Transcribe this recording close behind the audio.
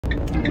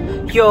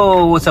Yo,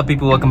 what's up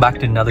people, welcome back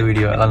to another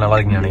video. எல்லாம் நல்லா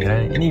இருக்குன்னு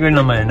நினைக்கிறேன். இன்னைக்கு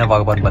நம்ம என்ன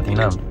பார்க்க போறோம்னு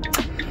பார்த்தீங்கன்னா,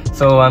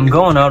 so I'm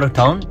going out of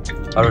town.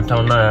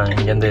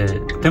 இங்கேருந்து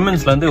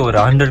டிமின்ஸ்லேருந்து ஒரு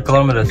 100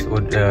 கிலோமீட்டர்ஸ்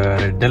ஒரு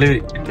டெலிவரி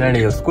பின்னாடி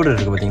ஒரு ஸ்கூட்டர்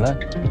இருக்குது பார்த்தீங்களா,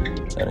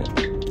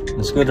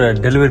 இந்த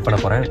ஸ்கூட்டர் டெலிவரி பண்ண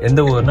போகிறேன்.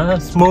 எந்த ஊர்னா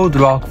ஸ்மூத்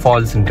ராக்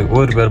ஃபால்ஸ்ன்ட்டு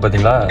ஊர் பேர்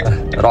பார்த்தீங்களா,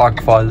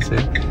 ராக் ஃபால்ஸு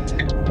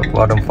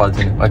வாட்டர்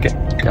ஃபால்ஸுன்னு. ஓகே,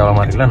 எவ்வளோ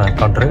மாதிரி இருக்குல்ல நான்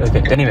கவுண்டரு.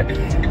 ஓகே, எனிவே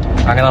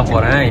அங்கே தான்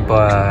போகிறேன். இப்போ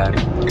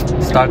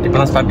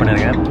தான் ஸ்டார்ட்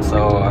பண்ணியிருக்கேன். ஸோ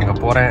அங்கே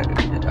போகிறேன்.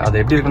 அது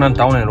எப்படி இருக்குன்னா,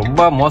 டவுன்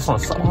ரொம்ப மோசம்,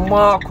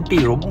 செம்ம குட்டி,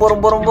 ரொம்ப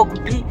ரொம்ப ரொம்ப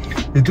குட்டி,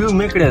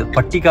 எதுவுமே கிடையாது,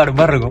 பட்டிக்காடு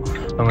மாதிரி இருக்கும்.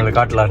 அவங்களுக்கு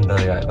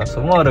காட்டலான்றது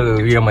சும்மா ஒரு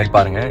வீடியோ மாதிரி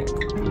பாருங்கள்.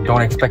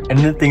 Don't expect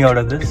anything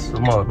out of this.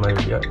 சும்மா ஒரு மாதிரி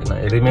வீடியோ,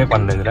 நான் எதுவுமே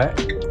பண்ணல, இதில்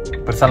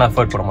பெருசாக நான்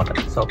எஃபர்ட் போட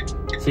மாட்டேன். So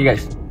see you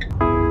guys.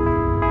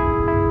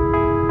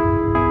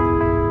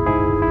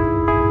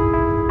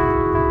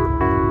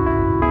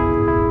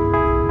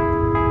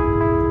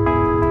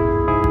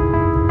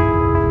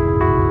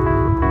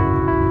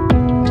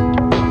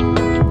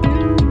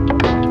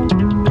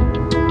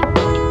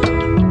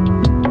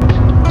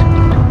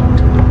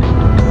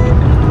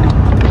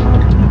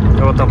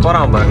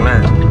 போறான்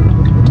பாருங்களேன்,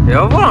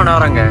 எவ்வளோ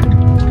நேரங்க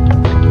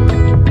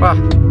வா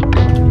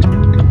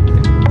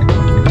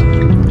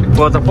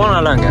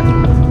போனாலாங்க.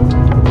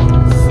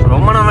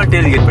 ரொம்ப நாளாக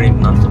டேலிகேட் பண்ணிட்டு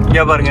இருந்தான்.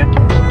 இங்கே பாருங்க,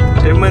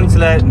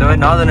 டிமின்ஸில் இந்த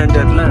மாதிரி நார்தர்ன்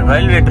என்டர்ல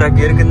ரயில்வே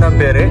ட்ராக் இருக்குன்னு தான்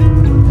பேரு.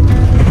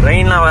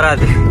 ட்ரெயின்லாம்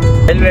வராது,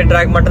 ரயில்வே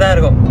ட்ராக் மட்டும் தான்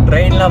இருக்கும்.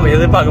 ட்ரெயின்லாம்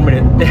எதிர்பார்க்க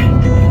முடியாது.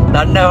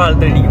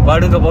 தண்டவாளத்தில் நீங்கள்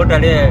படுக்க போட்டு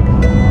அப்படியே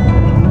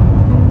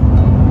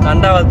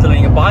தண்டவாளத்தில்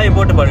நீங்கள் பாயை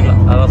போட்டு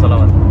படுக்கலாம். அதான்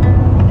சொல்ல வந்து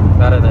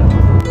வேற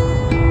எதாவது.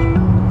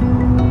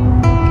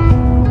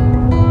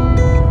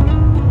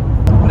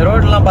 இந்த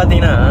ரோடெலாம்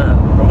பார்த்தீங்கன்னா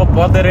ரொம்ப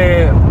பொதரு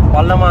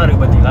பள்ளமாக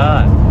இருக்குது பார்த்தீங்களா.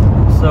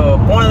 ஸோ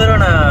போன தடவை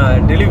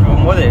நான் டெலிவரி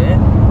போகும்போது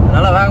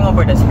நல்லா வேகமாக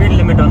போயிட்டேன். ஸ்பீட்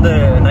லிமிட் வந்து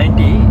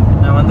 90,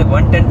 நான் வந்து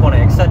 110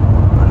 போனேன். Exact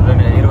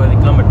 20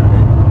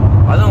 kilometre.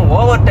 அதுவும்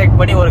ஓவர் டேக்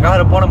பண்ணி ஒரு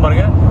காரை போன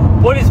பாருங்க,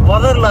 போலீஸ்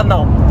பொதரில்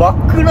இருந்தான்.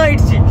 பக்குன்னு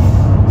ஆயிடுச்சு.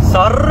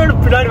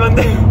 சர்றன்னு பின்னாடி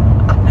வந்து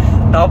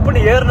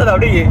அப்படின்னு ஏறினது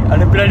அப்படியே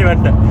அது பின்னாடி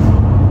வந்துட்டேன்.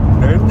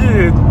 நெஞ்சு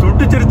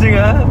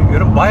துடிச்சிருச்சுங்க,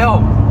 வெறும்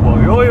பயம்.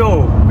 யோயோ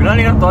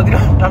பின்னாடி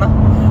தோத்திட்டானா,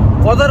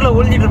 புதரில்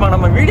ஒழிஞ்சிட்டு இருப்பான்.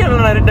 நம்ம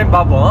வீடியோவில் நிறைய டைம்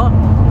பார்ப்போம்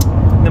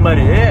இந்த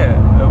மாதிரி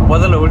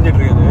புதரில் ஒழிஞ்சிட்டு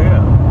இருக்குது.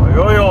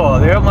 ஐயோயோ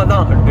அதே மாதிரி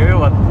தான்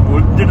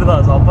ஒழிஞ்சிட்டு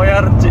தான், செம்மையா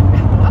இருந்துச்சு.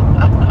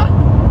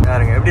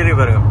 பாருங்க எப்படி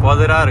இருக்கு பாருங்க,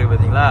 புதரா இருக்கு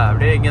பார்த்தீங்களா.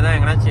 அப்படியே இங்கே தான்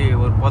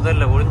எங்கேனாச்சும் ஒரு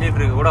புதரில் ஒழிஞ்சிட்டு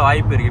இருக்க கூட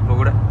வாய்ப்பு இருக்கு இப்போ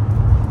கூட.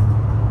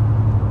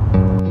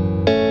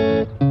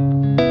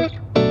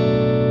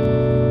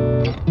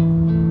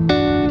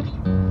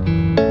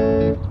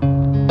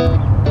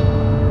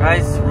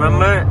 Guys,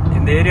 remember,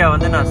 இந்த ஏரியா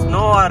வந்து நான்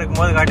ஸ்னோவா இருக்கும்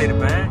போது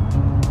காட்டியிருப்பேன்.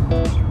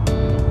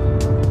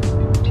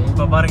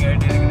 இப்ப பாருங்க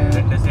எப்படி இருக்கு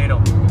ரெண்டு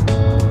சைடும்.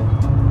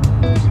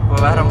 இப்போ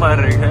வேற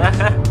மாதிரி இருக்கு.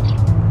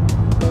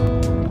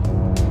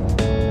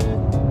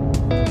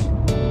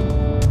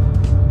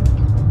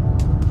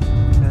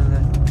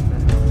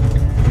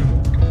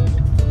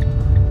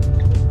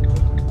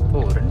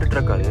 ஓ, 2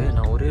 ட்ரக். அது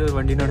நான் ஒரே ஒரு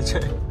வண்டி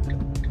நினைச்சேன்.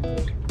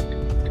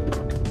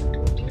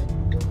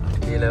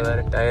 கீழே வேற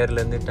டயர்ல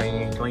இருந்து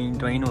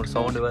ட்வைன் ஒரு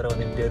சவுண்டு வேற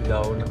வந்துட்டே இருக்கு.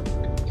 ஆகணும்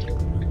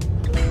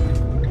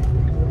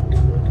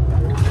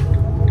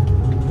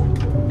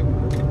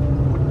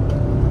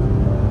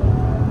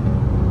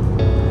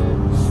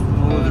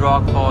ஸ்மூத்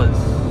ராக்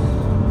ஃபால்ஸ்,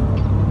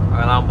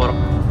 அங்கதான்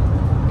போறோம்.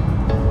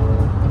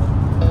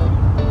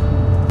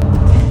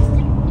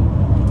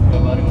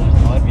 பாருங்க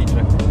ஆர்வி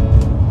ட்ரக்.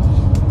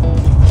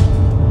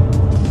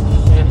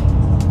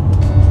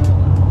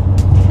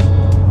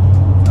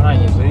 ஆனா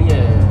இங்க பெரிய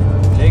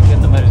லேக்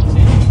இந்த மாதிரி இருந்துச்சு.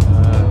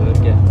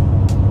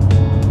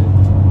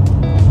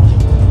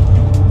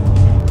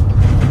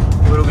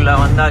 ஊருக்குள்ள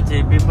வந்தாச்சு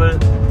பீப்புள்.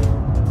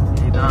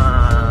 இதுதான்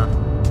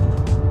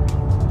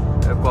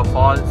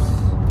falls,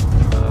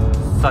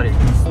 sorry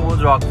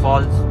smooth rock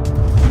falls.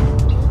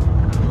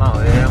 எல்லாம்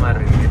ஒரே மாதிரி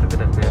இருக்கு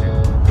கிட்டத்தட்ட பேர்.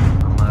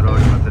 நம்ம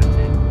ரோடு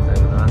வந்துருச்சு.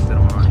 இதுதான்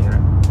திரும்ப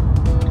நினைக்கிறேன்.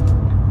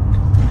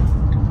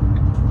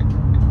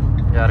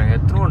 யாருங்க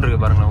எத்தனை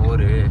இருக்கு பாருங்களேன்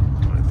ஊரு.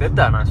 உங்களுக்கு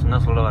தெரிதா நான்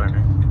சொன்ன சொல்ல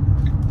வரேன்னு?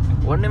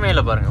 ஒண்ணுமே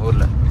இல்லை பாருங்க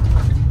ஊர்ல.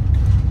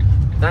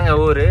 தாங்க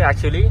ஊரு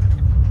actually.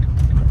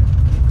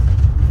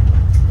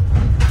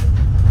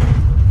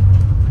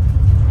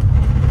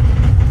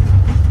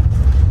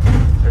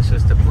 This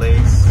is the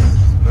place.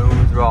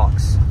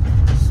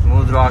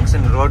 Smooth rocks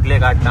and ரோட்லயே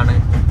காட்டானு.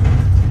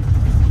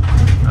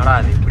 ஆனா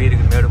அது இப்படி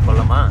இருக்கு, மேடும்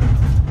பள்ளமா.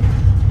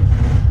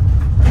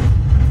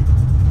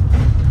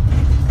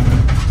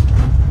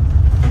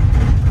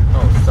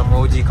 Oh, some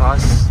OG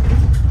cars.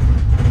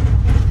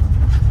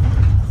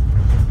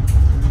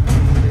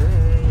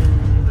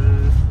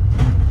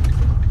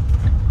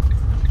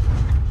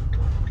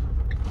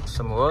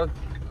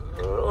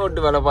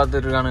 Road வேலை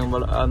பார்த்துட்டு இருக்கானுங்க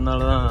போல,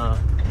 அதனாலதான்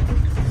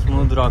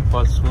ஸ்மூத் ராக்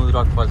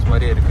ஃபால்ஸ்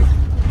மாதிரியே இருக்கு.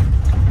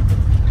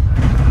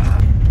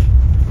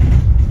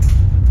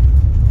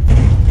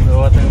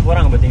 ஒருத்தங்க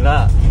போறாங்க பாத்தீங்களா,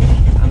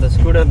 அந்த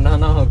ஸ்கூட்டர்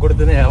நான் தான்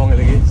கொடுத்ததே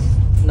அவங்களுக்கு.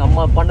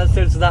 நம்ம பண்ண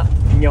சேல்ஸ் தான்,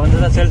 இங்க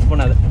வந்து தான் சேல்ஸ்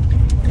பண்ணாது.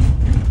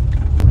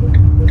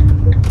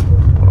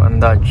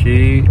 வந்தாச்சு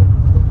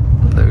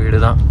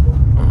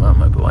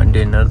இப்போ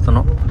வண்டியை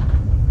நிறுத்தணும்.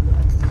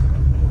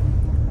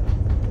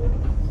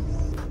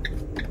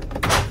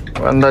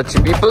 வந்தாச்சு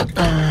பீப்புள்.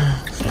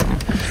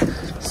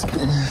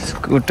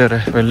 ஸ்கூட்டரை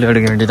வெளில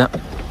எடுக்க வேண்டியதான்.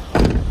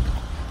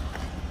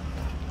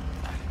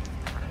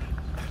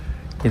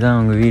 இதான்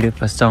அவங்க வீடு.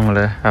 ஃபஸ்ட்டு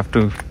அவங்கள ஹேவ்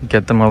டு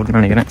கெட் தம் அவுட்னு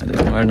நினைக்கிறேன்.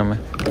 அதுக்கு முன்னாடி நம்ம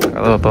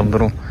கதவை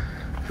திறந்துடும்.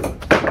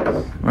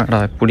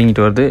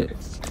 பிடிங்கிட்டு வருது.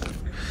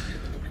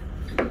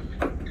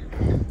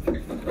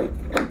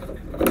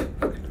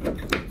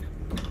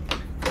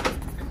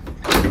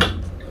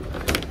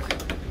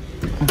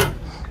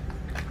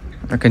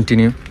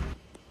 கண்டினியூ.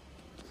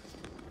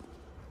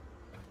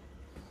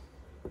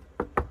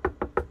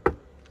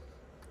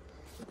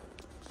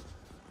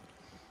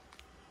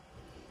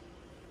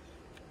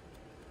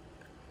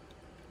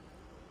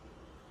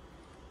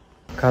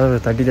 கதவை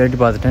தட்டி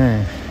பார்த்துட்டேன்,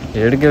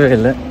 எடுக்கவே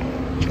இல்லை.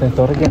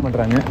 திறக்க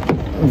மாட்டுறாங்க.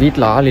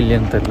 வீட்டில் ஆள்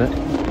இல்லையான்னு தெரில.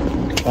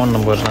 ஃபோன்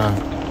நம்பர்லாம்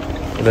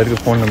இதில்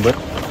இருக்குது. ஃபோன் நம்பர்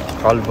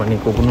கால் பண்ணி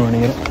கூப்பிடணும்னு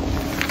நினைக்கிறேன்.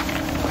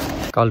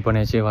 கால்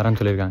பண்ணியாச்சு,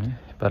 வரேன்னு சொல்லியிருக்காங்க.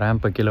 இப்போ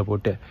ரேம்பை கீழே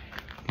போட்டு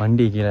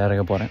வண்டி கீழே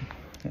இறக்க போகிறேன்.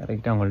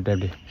 இறக்கிட்டு அவங்கள்ட்ட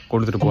அப்படி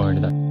கொடுத்துட்டு போக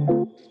வேண்டியதான்.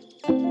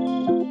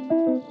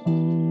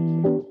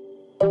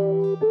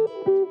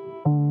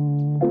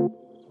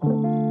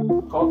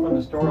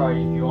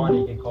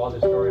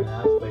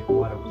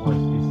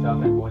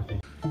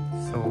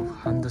 ஸோ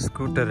அந்த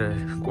ஸ்கூட்டரை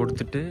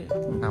கொடுத்துட்டு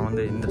நான்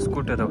வந்து இந்த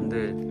ஸ்கூட்டரை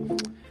வந்து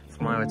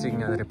சும்மா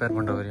வச்சுக்கிங்க, அதை ரிப்பேர்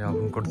பண்ணுற வரையும்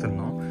அப்படின்னு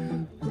கொடுத்துருந்தோம்.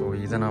 ஸோ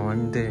இதை நான்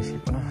வந்து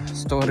இப்போ நான்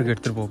ஸ்டோருக்கு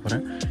எடுத்துகிட்டு போக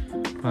போகிறேன்.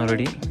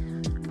 ஆல்ரெடி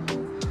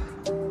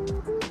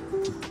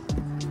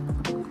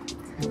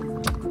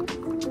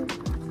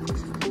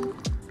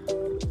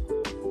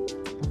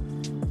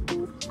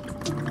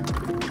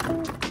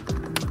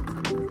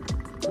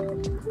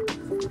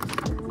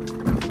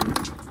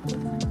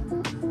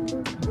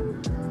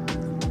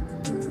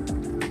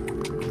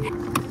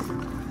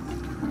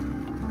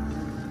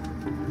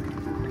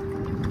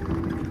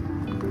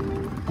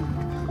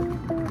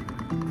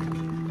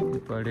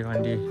அப்படியே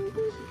வண்டி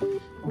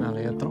மேலே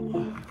ஏற்றுறோம்.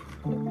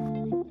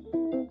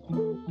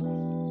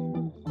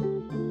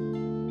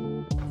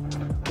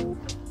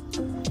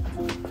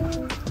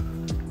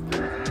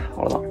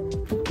 அவ்வளோதான்.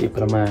 இப்போ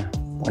நம்ம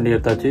வண்டி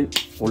எடுத்தாச்சு.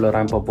 உள்ள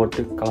ரேம்பாக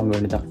போட்டு கிளம்ப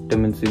வேண்டியதான். 10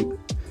 minutes.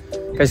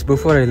 Guys,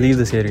 before I leave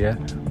this area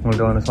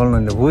உங்கள்கிட்ட ஒன்று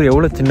சொல்லணும். இந்த ஊர்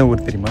எவ்வளோ சின்ன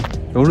ஊர் தெரியுமா?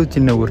 எவ்வளோ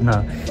சின்ன ஊர்னா,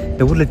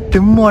 இந்த ஊரில்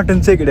டிம்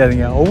ஹார்ட்டன்ஸே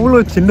கிடையாதுங்க.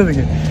 அவ்வளோ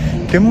சின்னதுங்க.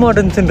 டிம்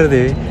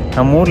ஹார்ட்டன்ஸுன்றது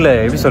நம்ம ஊரில்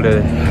எப்படி சொல்கிறது,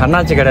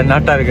 அண்ணாச்சி கடை,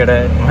 நாட்டார் கடை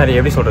மாதிரி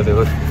எப்படி சொல்கிறது,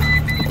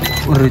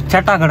 ஒரு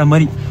சேட்டா கடை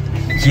மாதிரி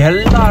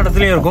எல்லா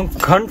இடத்துலையும் இருக்கும்.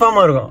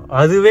 கன்ஃபார்மாக இருக்கும்.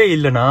 அதுவே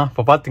இல்லைண்ணா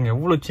இப்போ பார்த்துங்க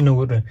எவ்வளோ சின்ன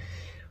ஊர்.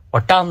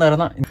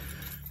 வட்டாந்தாரம் தான்.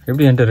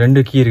 எப்படி என்கிட்ட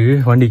 2 கீ இருக்கு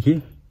வண்டிக்கு.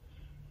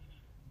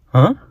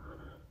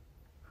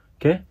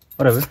 ஓகே,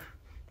 வரவு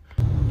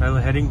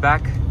ஹெட்டிங்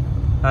பேக்.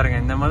 பாருங்க,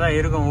 இந்த மாதிரி தான்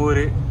இருக்கும்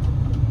ஊர்.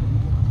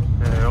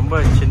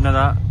 ரொம்ப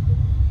சின்னதாக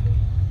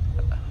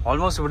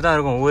ஆல்மோஸ்ட் இப்படி தான்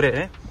இருக்கும் ஊர்.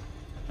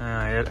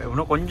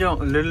 இன்னும் கொஞ்சம்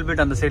லிட்டில்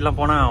பிட் அந்த சைட்லாம்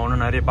போனால்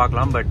இன்னும் நிறைய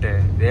பார்க்கலாம். பட்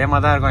இதே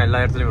மாதிரி தான் இருக்கும்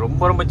எல்லா இடத்துலையும்.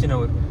 ரொம்ப ரொம்ப சின்ன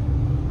ஊர்.